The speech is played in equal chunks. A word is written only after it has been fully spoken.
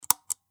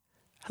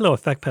Hello,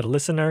 Effect Pedal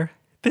listener.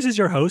 This is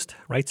your host,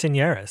 Wrightson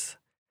Yaris.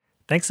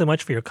 Thanks so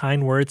much for your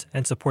kind words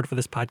and support for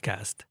this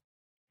podcast.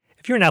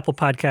 If you're an Apple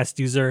Podcast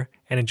user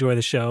and enjoy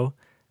the show,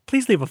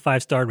 please leave a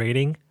 5-star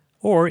rating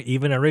or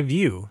even a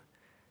review.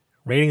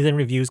 Ratings and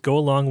reviews go a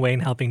long way in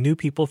helping new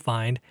people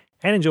find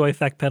and enjoy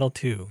Effect Pedal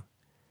too.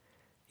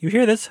 You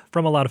hear this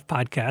from a lot of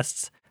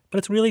podcasts, but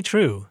it's really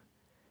true.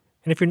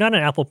 And if you're not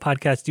an Apple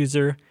Podcast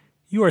user,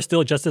 you are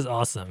still just as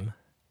awesome.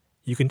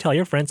 You can tell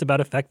your friends about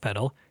Effect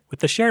Pedal with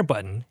the share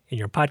button in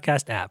your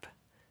podcast app.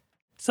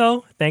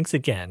 So, thanks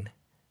again.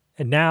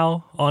 And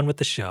now, on with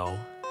the show.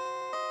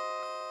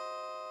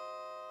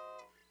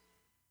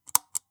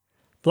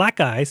 Black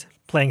Eyes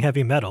playing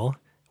heavy metal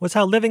was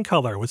how Living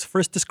Colour was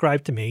first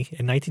described to me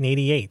in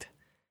 1988.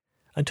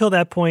 Until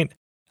that point,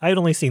 I had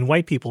only seen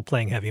white people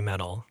playing heavy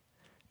metal.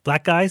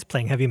 Black guys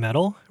playing heavy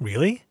metal?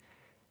 Really?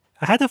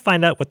 I had to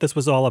find out what this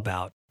was all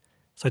about.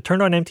 So I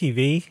turned on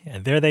MTV,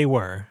 and there they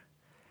were.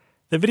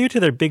 The video to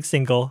their big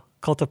single,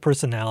 Cult of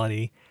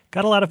Personality,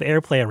 got a lot of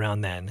airplay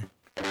around then.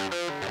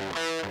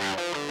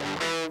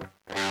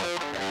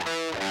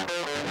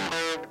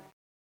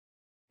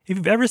 If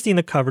you've ever seen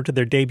the cover to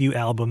their debut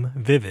album,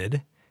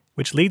 Vivid,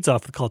 which leads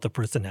off the Cult of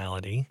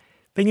Personality,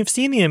 then you've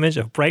seen the image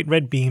of bright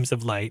red beams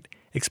of light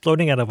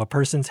exploding out of a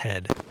person's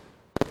head.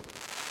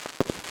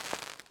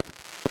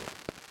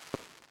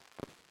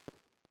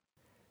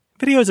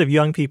 Videos of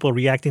young people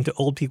reacting to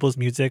old people's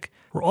music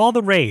were all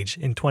the rage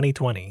in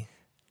 2020.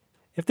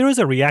 If there was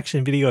a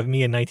reaction video of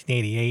me in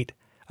 1988,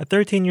 a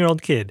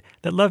 13-year-old kid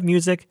that loved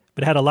music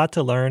but had a lot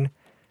to learn,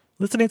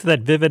 listening to that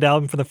Vivid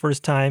album for the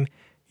first time,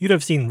 you'd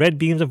have seen red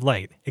beams of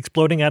light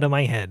exploding out of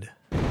my head.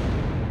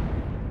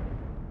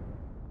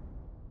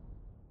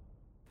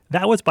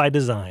 That was by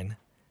design.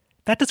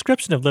 That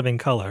description of Living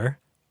Colour,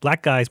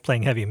 black guys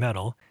playing heavy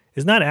metal,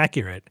 is not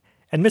accurate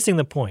and missing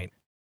the point.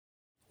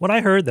 What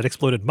I heard that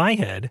exploded my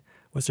head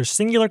was their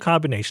singular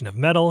combination of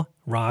metal,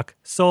 rock,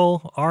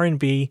 soul,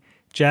 R&B,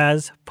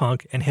 jazz,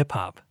 punk, and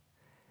hip-hop.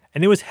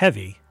 And it was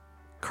heavy,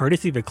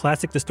 courtesy of a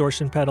classic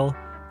distortion pedal,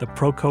 the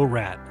Proco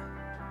Rat.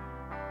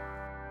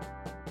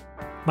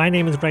 My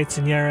name is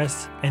Wrightson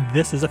Yaris, and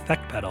this is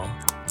Effect Pedal.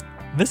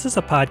 This is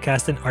a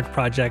podcast and art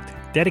project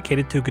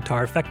dedicated to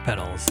guitar effect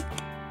pedals.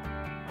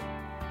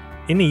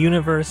 In the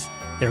universe,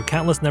 there are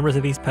countless numbers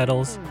of these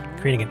pedals,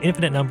 creating an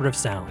infinite number of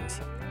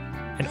sounds,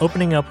 and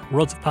opening up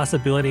worlds of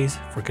possibilities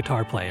for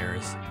guitar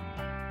players.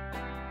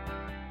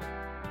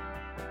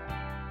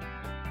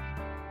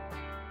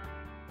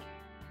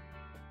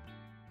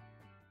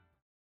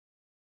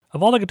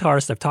 Of all the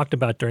guitarists I've talked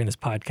about during this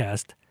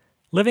podcast,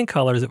 Living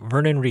Colour's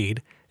Vernon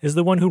Reid is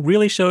the one who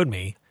really showed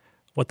me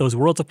what those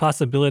worlds of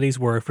possibilities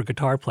were for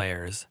guitar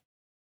players.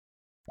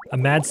 A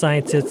mad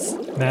scientist,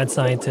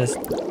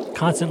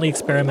 constantly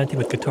experimenting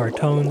with guitar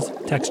tones,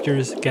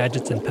 textures,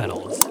 gadgets, and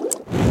pedals.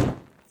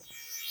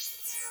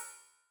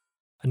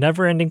 A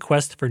never-ending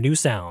quest for new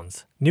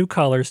sounds, new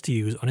colors to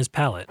use on his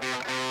palette.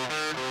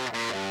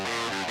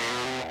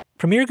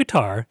 Premier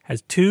Guitar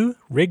has 2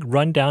 rig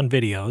rundown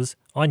videos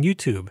on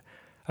YouTube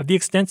of the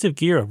extensive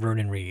gear of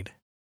Vernon Reid.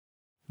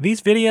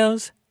 These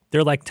videos,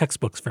 they're like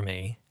textbooks for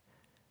me.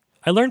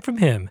 I learned from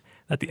him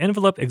that the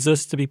envelope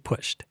exists to be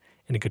pushed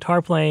in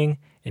guitar playing,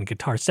 in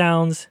guitar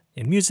sounds,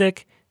 in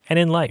music, and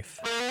in life.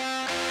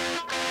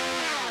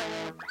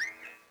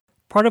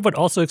 Part of what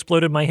also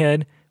exploded my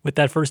head with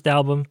that first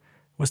album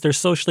was their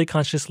socially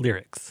conscious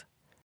lyrics.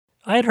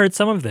 I had heard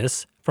some of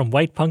this from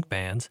white punk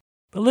bands,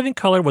 but Living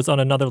Colour was on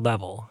another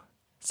level.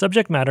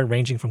 Subject matter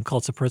ranging from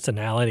cults of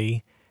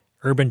personality,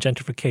 urban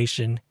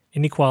gentrification,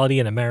 inequality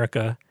in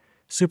America,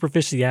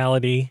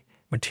 superficiality,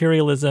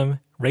 materialism,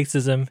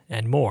 racism,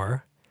 and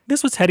more.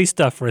 This was heady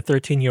stuff for a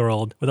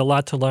 13-year-old with a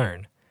lot to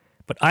learn,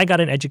 but I got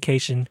an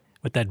education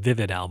with that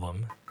Vivid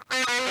album.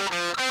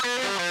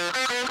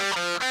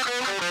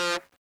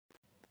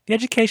 The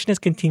education has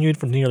continued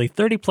for nearly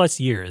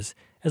 30-plus years,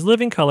 as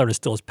Living Colour is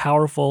still as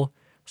powerful,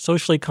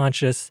 socially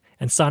conscious,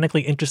 and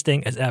sonically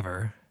interesting as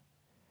ever.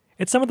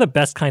 It's some of the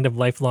best kind of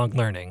lifelong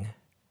learning.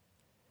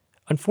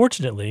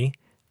 Unfortunately,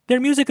 their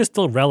music is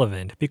still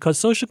relevant because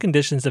social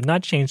conditions have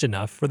not changed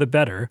enough for the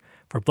better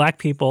for black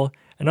people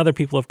and other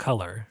people of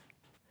color.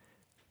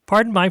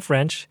 Pardon my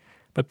French,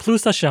 but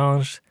plus ça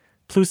change,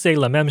 plus c'est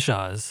la même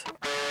chose.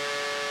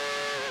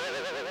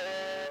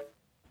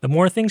 The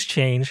more things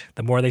change,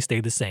 the more they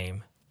stay the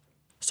same.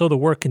 So the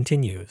work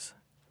continues.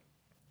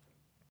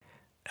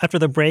 After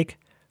the break,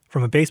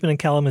 from a basement in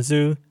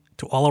Kalamazoo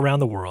to all around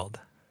the world.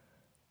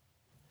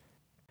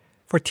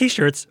 For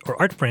t-shirts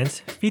or art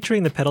prints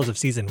featuring the pedals of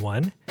Season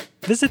 1,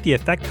 visit the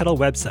Effect Pedal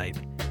website,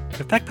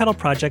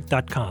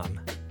 effectpedalproject.com.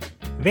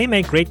 They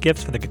make great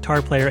gifts for the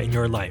guitar player in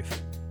your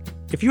life.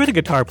 If you're the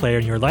guitar player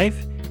in your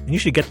life, then you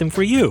should get them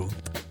for you.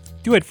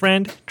 Do it,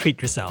 friend.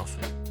 Treat yourself.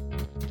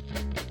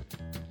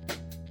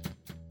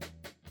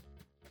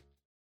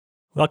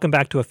 Welcome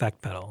back to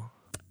Effect Pedal.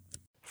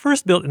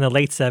 First built in the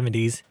late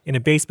 70s in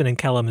a basement in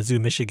Kalamazoo,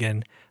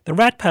 Michigan, the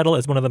Rat pedal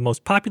is one of the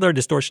most popular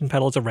distortion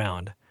pedals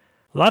around.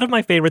 A lot of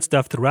my favorite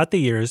stuff throughout the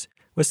years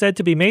was said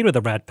to be made with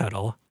a Rat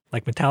pedal,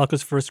 like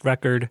Metallica's first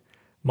record,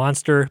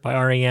 Monster by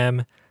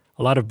R.E.M.,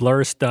 a lot of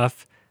Blur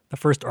stuff, the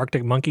first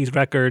Arctic Monkeys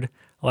record,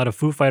 a lot of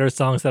Foo Fighters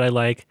songs that I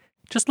like,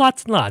 just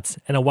lots and lots,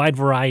 and a wide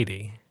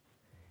variety.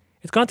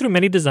 It's gone through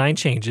many design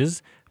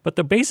changes, but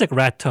the basic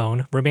Rat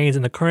tone remains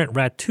in the current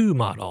Rat 2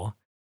 model.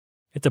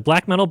 It's a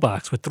black metal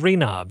box with 3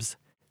 knobs: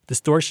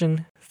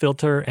 distortion,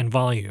 filter, and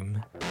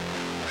volume.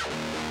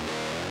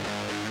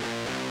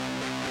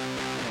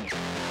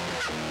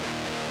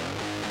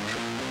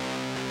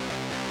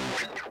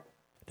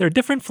 There are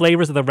different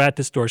flavors of the Rat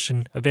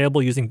distortion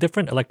available using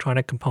different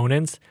electronic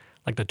components,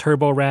 like the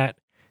Turbo Rat,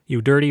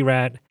 You Dirty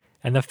Rat,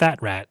 and the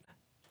Fat Rat.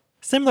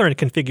 Similar in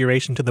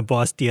configuration to the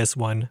Boss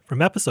DS1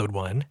 from Episode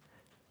 1,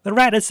 the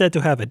Rat is said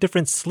to have a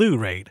different slew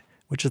rate,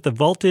 which is the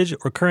voltage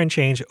or current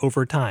change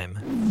over time.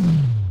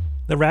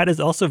 The Rat is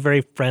also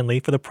very friendly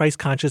for the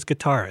price-conscious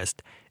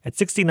guitarist at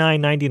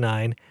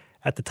 $69.99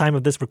 at the time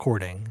of this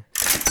recording.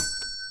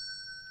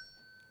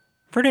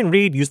 Vernon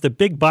Reid used the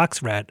big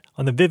box Rat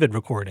on the Vivid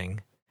recording.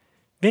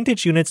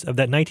 Vintage units of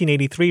that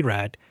 1983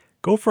 Rat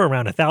go for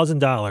around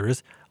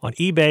 $1,000 on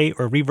eBay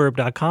or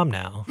Reverb.com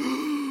now.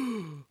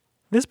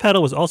 This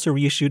pedal was also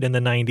reissued in the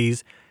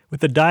 90s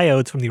with the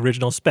diodes from the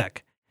original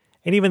spec,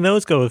 and even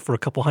those go for a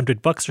couple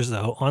 $100 or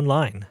so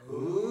online.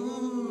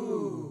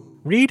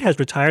 Reid has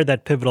retired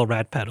that pivotal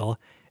Rat pedal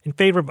in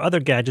favor of other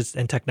gadgets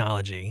and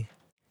technology.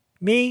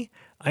 Me,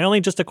 I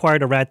only just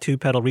acquired a Rat 2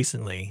 pedal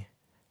recently.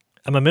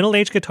 I'm a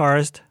middle-aged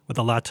guitarist with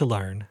a lot to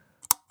learn.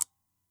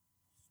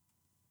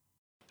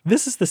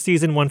 This is the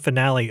Season 1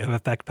 finale of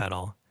Effect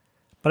Pedal,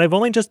 but I've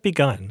only just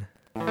begun.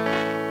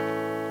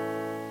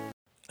 I'm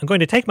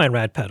going to take my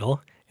Rat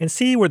pedal and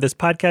see where this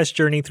podcast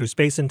journey through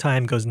space and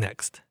time goes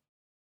next.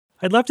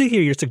 I'd love to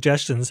hear your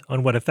suggestions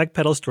on what Effect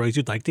Pedal stories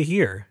you'd like to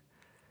hear.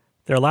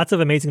 There are lots of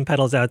amazing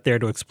pedals out there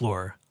to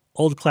explore,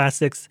 old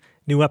classics,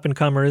 new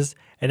up-and-comers,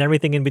 and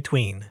everything in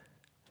between.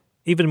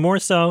 Even more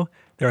so,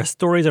 there are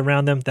stories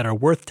around them that are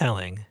worth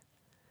telling.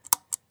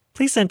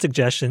 Please send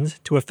suggestions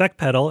to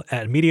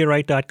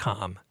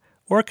effectpedal@meteorite.com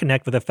or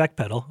connect with Effect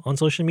Pedal on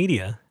social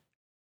media.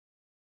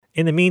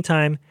 In the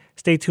meantime,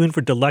 stay tuned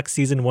for deluxe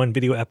Season 1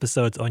 video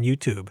episodes on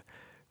YouTube,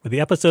 where the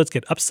episodes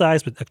get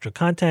upsized with extra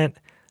content,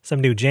 some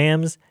new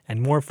jams,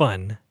 and more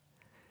fun.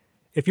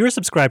 If you're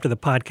subscribed to the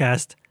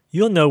podcast,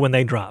 you'll know when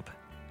they drop.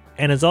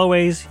 And as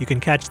always, you can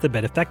catch them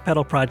at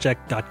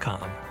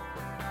effectpedalproject.com.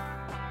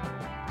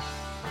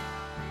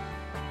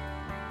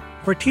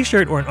 For a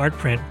t-shirt or an art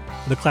print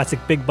with the classic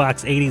big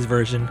box 80s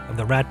version of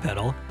the Rat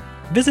pedal,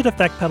 visit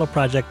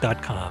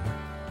effectpedalproject.com.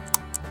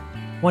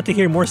 Want to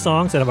hear more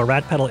songs that have a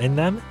Rat pedal in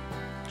them?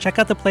 Check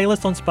out the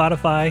playlist on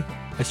Spotify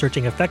by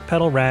searching Effect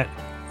Pedal Rat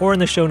or in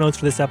the show notes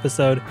for this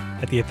episode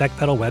at the Effect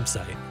Pedal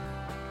website.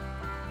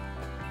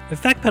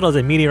 Effect Pedal is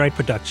a Meteorite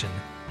production,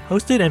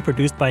 hosted and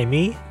produced by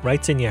me,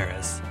 Wrights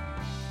Yaris.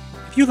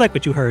 If you like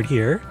what you heard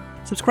here,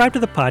 subscribe to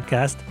the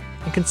podcast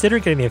and consider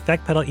getting the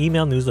Effect Pedal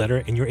email newsletter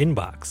in your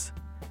inbox.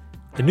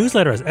 The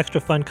newsletter has extra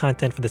fun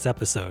content for this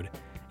episode,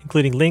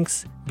 including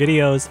links,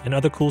 videos, and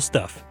other cool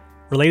stuff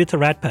related to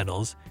Rat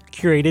pedals,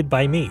 curated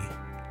by me.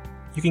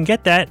 You can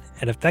get that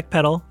at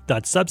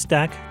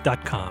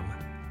effectpedal.substack.com.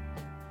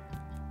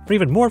 For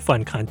even more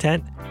fun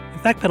content,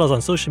 Effect Pedal is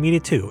on social media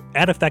too,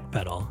 at Effect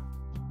Pedal.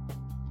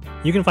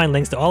 You can find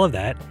links to all of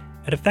that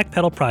at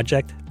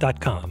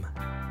effectpedalproject.com.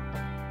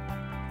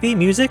 Theme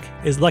music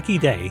is Lucky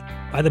Day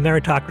by The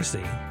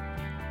Meritocracy.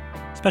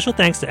 Special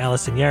thanks to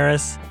Allison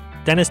Yaris,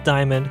 Dennis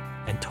Diamond,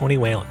 and Tony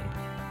Whalen.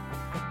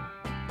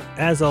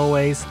 As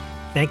always,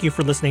 thank you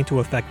for listening to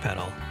Effect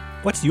Pedal.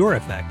 What's your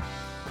effect?